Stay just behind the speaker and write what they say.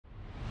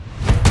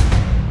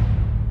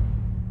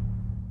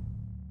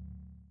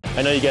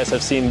I know you guys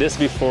have seen this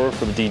before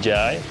from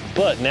DJI,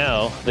 but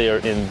now they are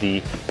in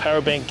the power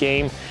bank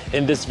game.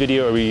 In this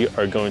video, we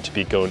are going to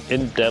be going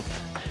in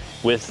depth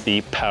with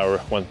the Power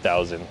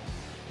 1000.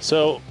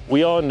 So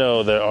we all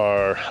know there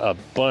are a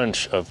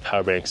bunch of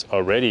power banks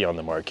already on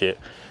the market.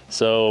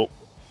 So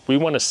we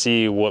want to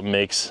see what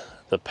makes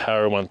the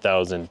Power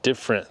 1000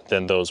 different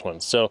than those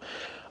ones. So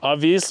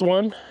obvious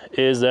one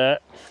is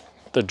that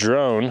the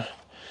drone,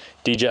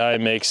 DJI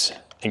makes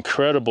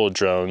incredible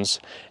drones.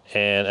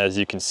 And as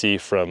you can see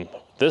from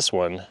this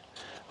one,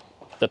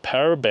 the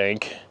power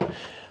bank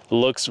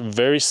looks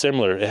very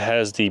similar. It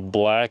has the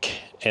black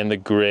and the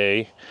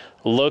gray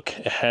look.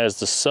 It has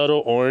the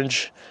subtle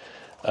orange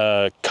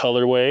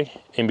colorway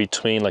in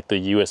between, like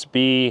the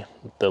USB,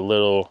 the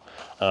little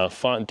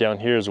font down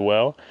here as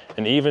well.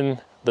 And even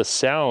the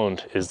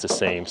sound is the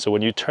same. So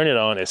when you turn it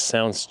on, it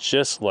sounds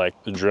just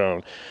like the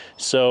drone.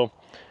 So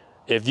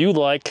if you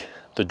like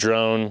the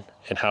drone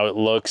and how it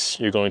looks,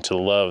 you're going to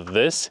love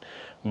this.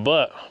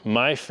 But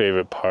my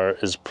favorite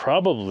part is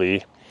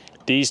probably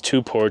these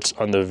two ports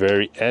on the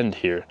very end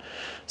here.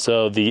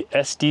 So the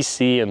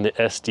SDC and the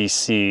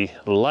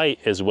SDC Lite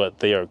is what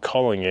they are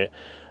calling it.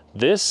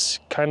 This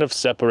kind of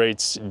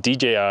separates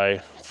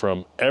DJI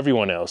from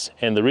everyone else.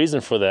 And the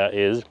reason for that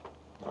is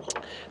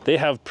they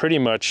have pretty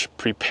much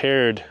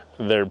prepared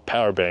their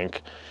power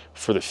bank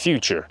for the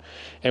future.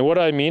 And what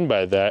I mean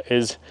by that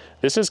is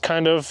this is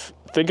kind of,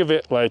 think of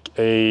it like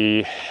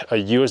a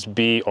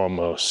USB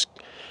almost.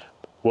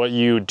 What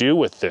you do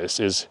with this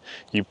is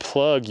you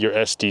plug your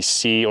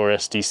SDC or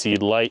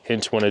SDC Lite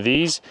into one of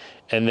these,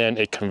 and then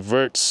it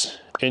converts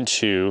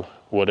into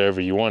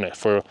whatever you want it.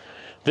 For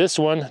this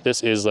one,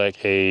 this is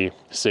like a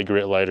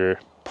cigarette lighter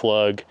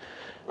plug,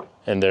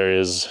 and there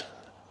is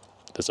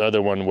this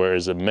other one where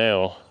is a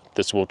male.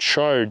 This will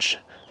charge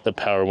the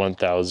Power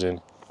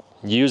 1000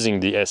 using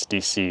the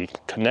SDC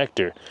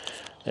connector.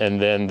 And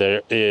then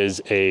there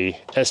is a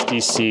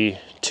SDC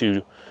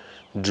to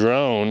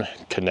drone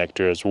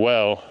connector as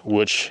well,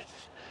 which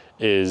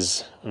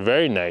is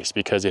very nice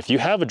because if you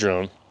have a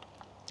drone,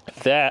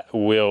 that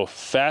will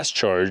fast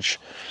charge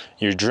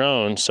your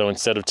drone. So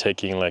instead of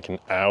taking like an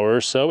hour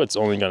or so, it's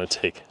only going to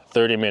take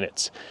 30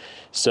 minutes.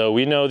 So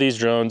we know these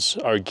drones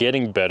are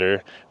getting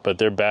better, but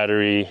their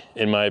battery,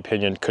 in my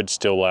opinion, could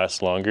still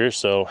last longer.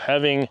 So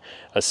having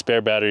a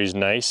spare battery is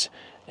nice,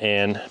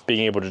 and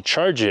being able to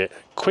charge it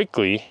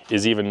quickly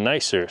is even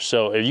nicer.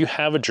 So if you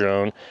have a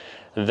drone,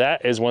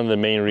 that is one of the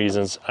main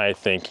reasons I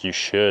think you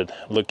should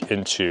look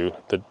into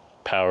the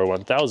Power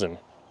 1000.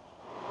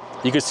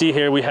 You can see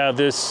here we have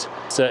this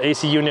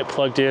AC unit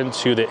plugged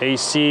into the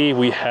AC.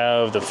 We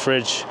have the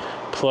fridge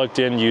plugged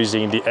in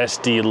using the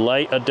SD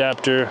Lite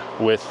adapter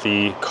with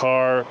the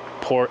car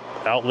port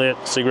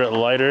outlet cigarette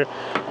lighter.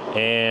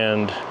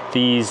 And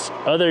these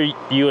other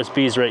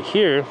USBs right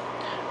here,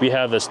 we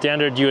have the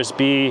standard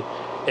USB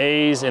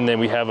A's, and then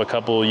we have a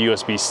couple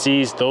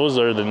USB-C's. Those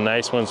are the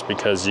nice ones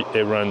because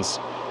it runs,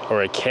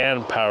 or it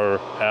can power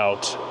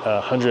out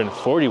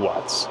 140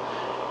 watts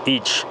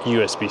each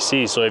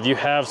USB-C. So if you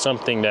have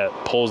something that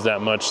pulls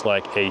that much,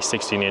 like a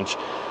 16-inch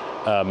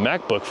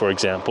MacBook, for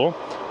example,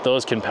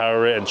 those can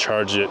power it and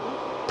charge it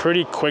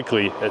pretty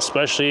quickly,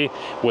 especially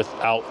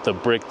without the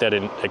brick that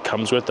it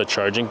comes with, the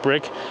charging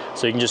brick.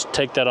 So you can just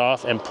take that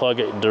off and plug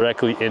it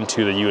directly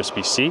into the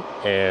USB-C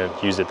and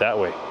use it that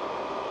way.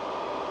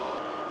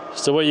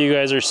 So what you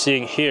guys are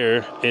seeing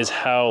here is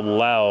how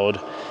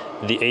loud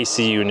the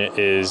AC unit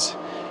is.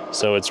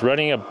 So it's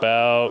running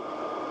about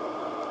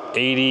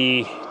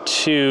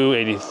 82,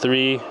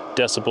 83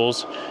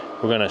 decibels.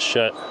 We're gonna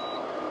shut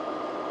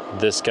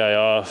this guy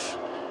off,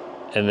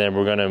 and then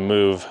we're gonna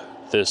move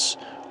this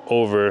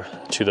over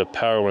to the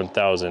Power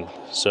 1000.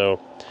 So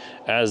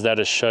as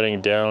that is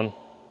shutting down,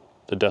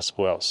 the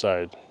decibel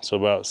outside, so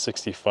about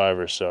 65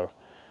 or so.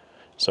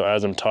 So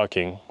as I'm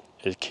talking,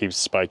 it keeps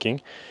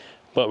spiking.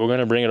 But we're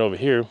gonna bring it over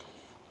here.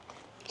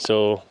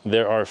 So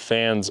there are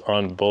fans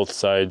on both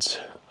sides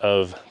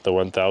of the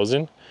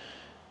 1000.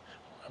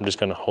 I'm just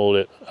gonna hold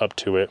it up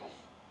to it.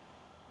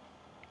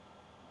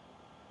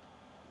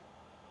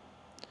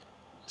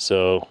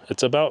 So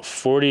it's about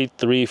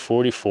 43,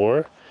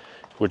 44,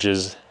 which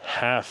is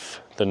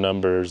half the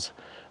numbers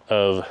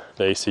of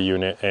the AC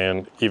unit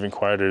and even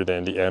quieter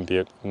than the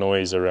ambient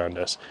noise around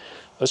us.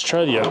 Let's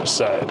try the other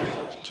side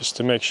just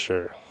to make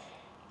sure.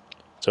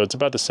 So it's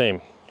about the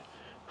same.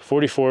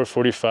 44,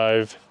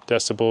 45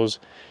 decibels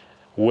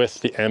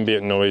with the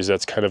ambient noise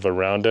that's kind of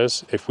around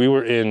us. If we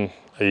were in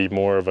a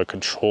more of a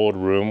controlled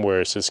room where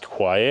it's just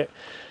quiet,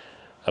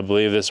 I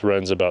believe this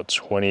runs about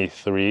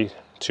 23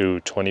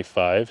 to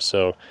 25,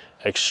 so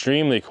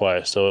extremely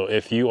quiet. So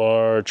if you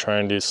are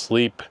trying to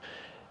sleep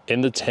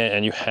in the tent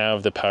and you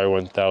have the Power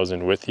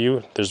 1000 with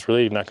you, there's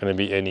really not going to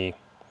be any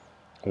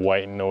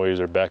white noise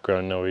or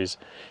background noise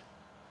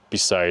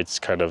besides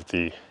kind of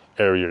the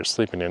area you're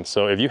sleeping in.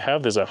 So if you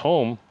have this at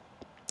home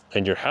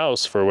in your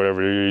house for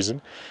whatever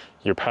reason,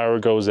 your power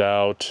goes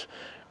out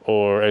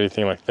or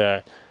anything like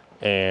that,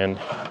 and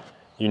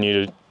you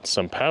needed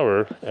some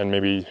power and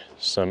maybe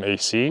some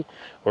AC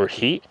or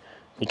heat,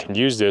 you can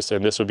use this,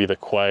 and this will be the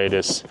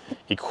quietest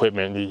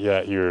equipment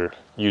that you're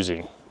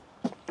using.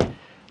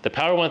 The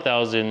Power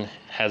 1000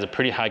 has a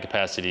pretty high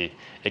capacity.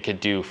 It could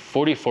do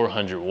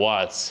 4,400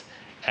 watts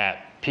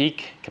at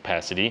peak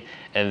capacity,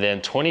 and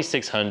then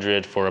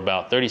 2,600 for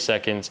about 30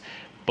 seconds,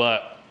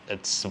 but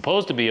it's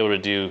supposed to be able to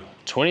do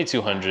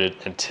 2,200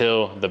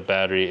 until the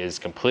battery is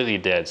completely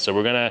dead. So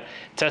we're gonna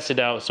test it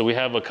out. So we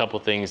have a couple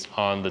things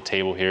on the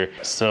table here.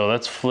 So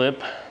let's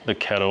flip the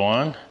kettle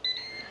on.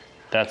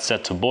 That's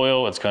set to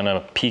boil. It's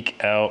gonna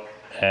peak out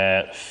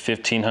at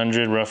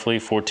 1,500 roughly,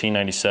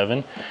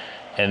 1,497.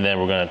 And then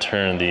we're gonna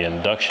turn the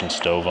induction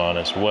stove on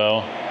as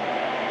well.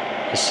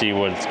 Let's see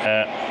what it's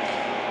at.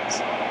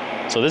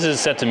 So this is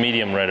set to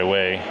medium right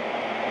away.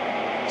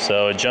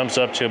 So it jumps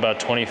up to about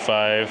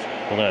 25.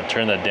 We're gonna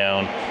turn that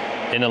down.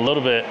 In a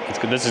little bit,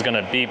 this is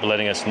gonna beep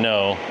letting us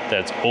know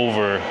that it's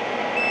over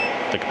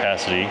the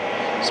capacity.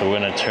 So we're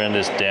gonna turn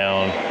this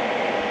down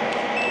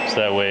so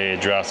that way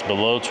it drops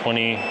below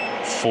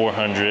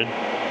 2,400.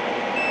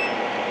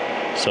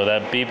 So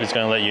that beep is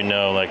gonna let you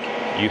know like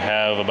you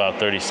have about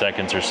 30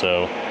 seconds or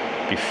so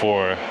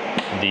before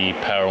the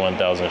Power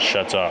 1000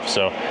 shuts off.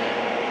 So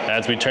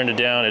as we turn it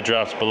down, it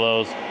drops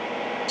below.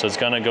 So it's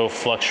gonna go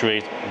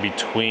fluctuate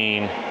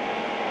between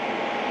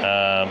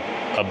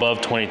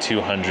above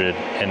 2,200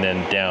 and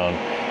then down.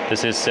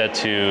 This is set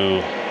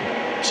to,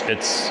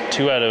 it's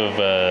 2 out of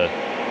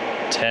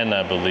 10,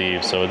 I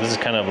believe. So this is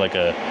kind of like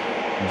a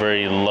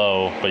very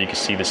low, but you can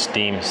see the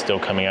steam still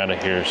coming out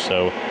of here.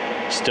 So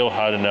still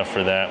hot enough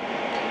for that.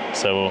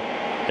 So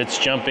it's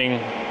jumping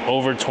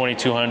over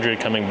 2,200,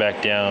 coming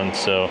back down.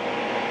 So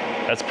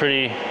it's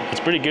pretty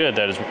good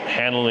that it's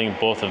handling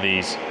both of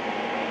these.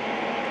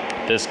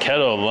 This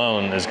kettle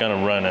alone is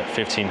gonna run at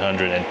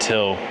 1,500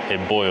 until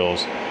it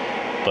boils,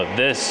 but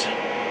this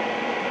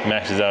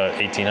maxes out at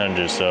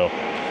 1,800. So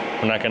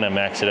we're not gonna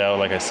max it out,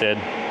 like I said.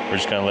 We're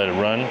just gonna let it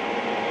run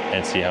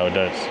and see how it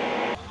does.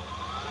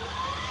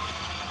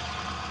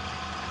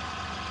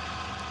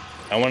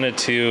 I wanted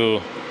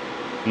to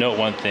note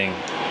one thing.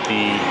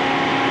 The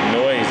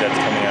noise that's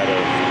coming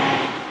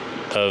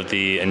out of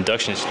the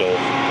induction stove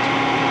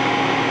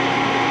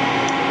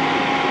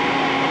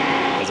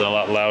is a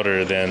lot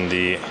louder than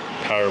the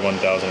Power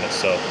 1000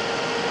 itself.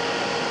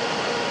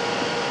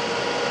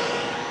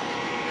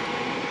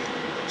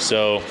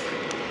 So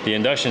the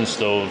induction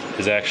stove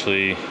is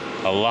actually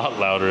a lot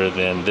louder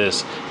than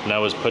this, and I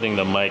was putting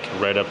the mic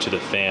right up to the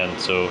fan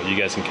so you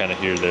guys can kind of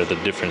hear the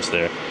difference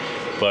there.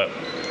 But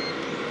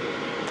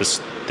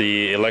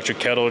the electric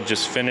kettle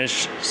just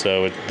finished,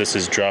 so this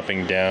is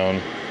dropping down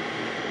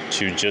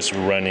to just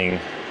running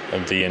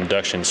the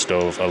induction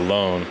stove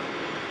alone.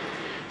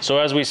 So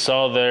as we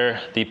saw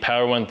there, the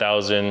Power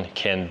 1000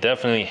 can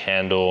definitely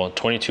handle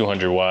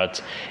 2,200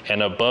 watts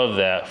and above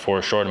that for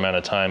a short amount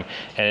of time.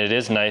 And it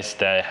is nice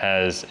that it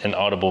has an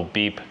audible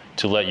beep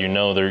to let you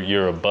know that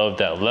you're above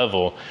that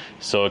level.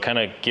 So it kind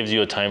of gives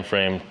you a time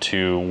frame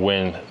to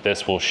when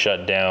this will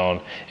shut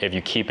down if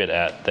you keep it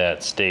at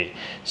that state.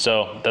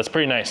 So that's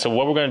pretty nice. So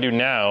what we're gonna do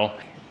now,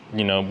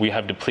 you know, we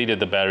have depleted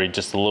the battery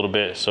just a little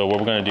bit. So what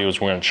we're gonna do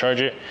is we're gonna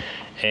charge it,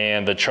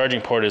 and the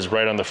charging port is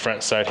right on the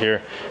front side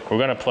here. We're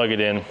gonna plug it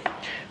in.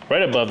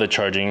 Right above the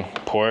charging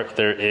port,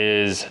 there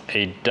is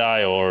a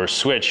dial or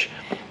switch.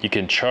 You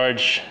can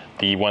charge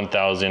the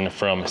 1000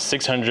 from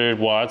 600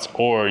 watts,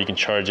 or you can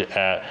charge it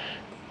at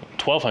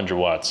 1,200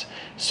 watts.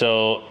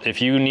 So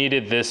if you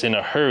needed this in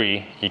a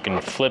hurry, you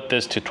can flip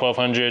this to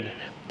 1,200,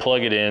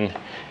 plug it in,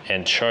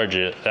 and charge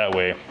it that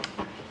way.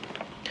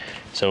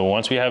 So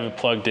once we have it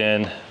plugged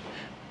in,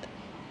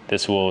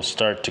 this will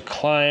start to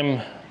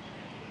climb,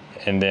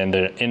 and then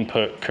the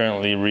input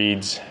currently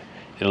reads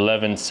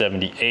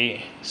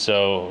 1178.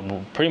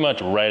 So pretty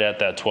much right at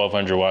that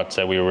 1,200 watts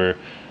that we were,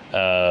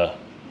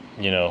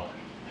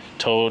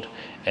 told.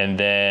 And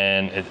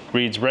then it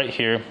reads right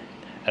here.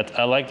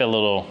 I like that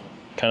little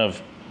kind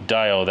of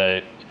dial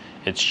that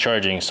it's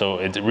charging. So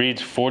it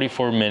reads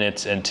 44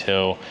 minutes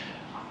until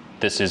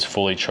this is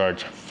fully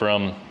charged,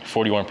 from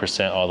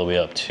 41% all the way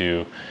up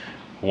to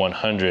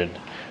 100.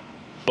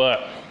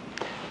 But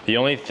the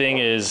only thing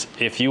is,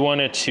 if you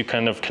wanted to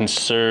kind of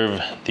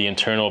conserve the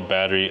internal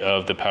battery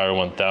of the Power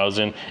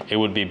 1000, it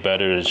would be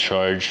better to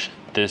charge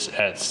this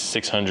at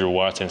 600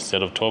 watts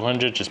instead of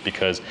 1,200, just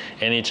because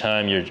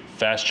anytime you're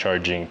fast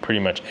charging pretty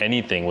much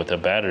anything with a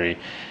battery,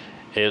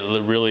 it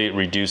really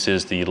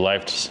reduces the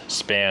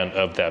lifespan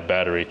of that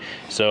battery.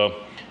 So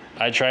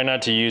I try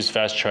not to use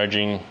fast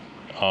charging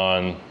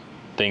on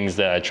things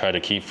that I try to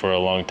keep for a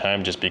long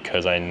time, just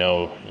because I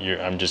know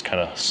I'm just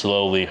kind of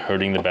slowly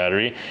hurting the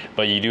battery.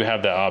 But you do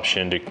have the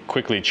option to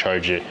quickly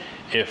charge it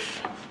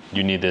if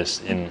you need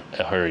this in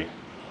a hurry.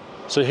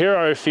 So here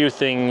are a few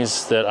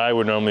things that I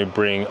would normally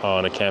bring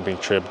on a camping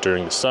trip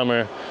during the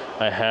summer.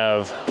 I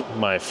have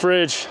my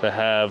fridge. I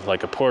have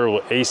like a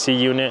portable AC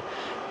unit.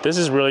 This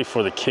is really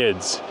for the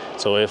kids.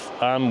 So if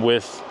I'm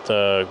with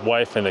the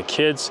wife and the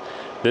kids,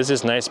 this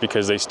is nice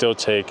because they still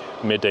take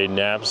midday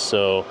naps.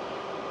 So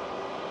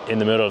in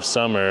the middle of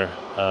summer,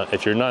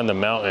 if you're not in the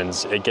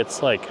mountains, it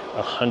gets like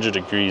 100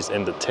 degrees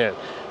in the tent.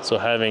 So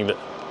having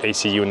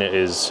AC unit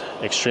is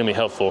extremely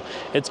helpful.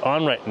 It's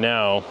on right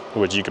now,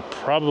 which you could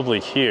probably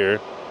hear.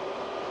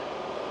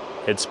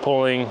 It's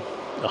pulling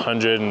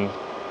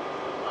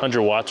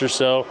 100 watts or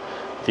so.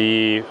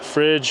 The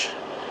fridge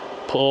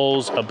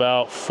pulls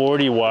about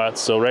 40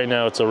 watts, so right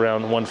now it's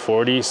around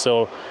 140.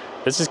 So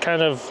this is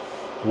kind of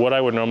what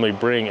I would normally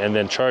bring, and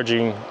then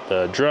charging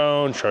the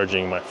drone,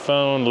 charging my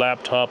phone,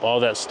 laptop, all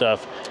that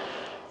stuff.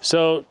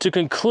 So to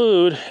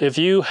conclude, if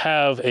you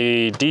have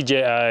a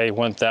DJI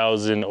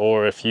 1000,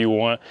 or if you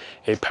want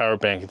a power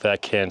bank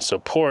that can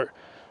support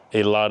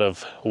a lot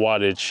of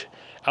wattage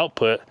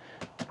output,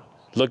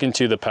 look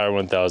into the Power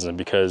 1000,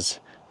 because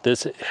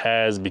this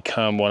has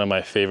become one of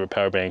my favorite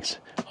power banks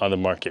on the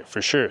market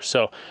for sure.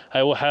 So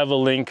I will have a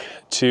link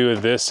to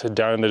this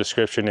down in the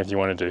description if you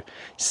wanted to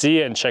see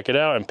it and check it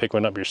out and pick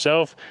one up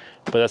yourself.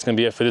 But that's gonna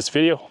be it for this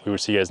video. We will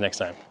see you guys next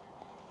time.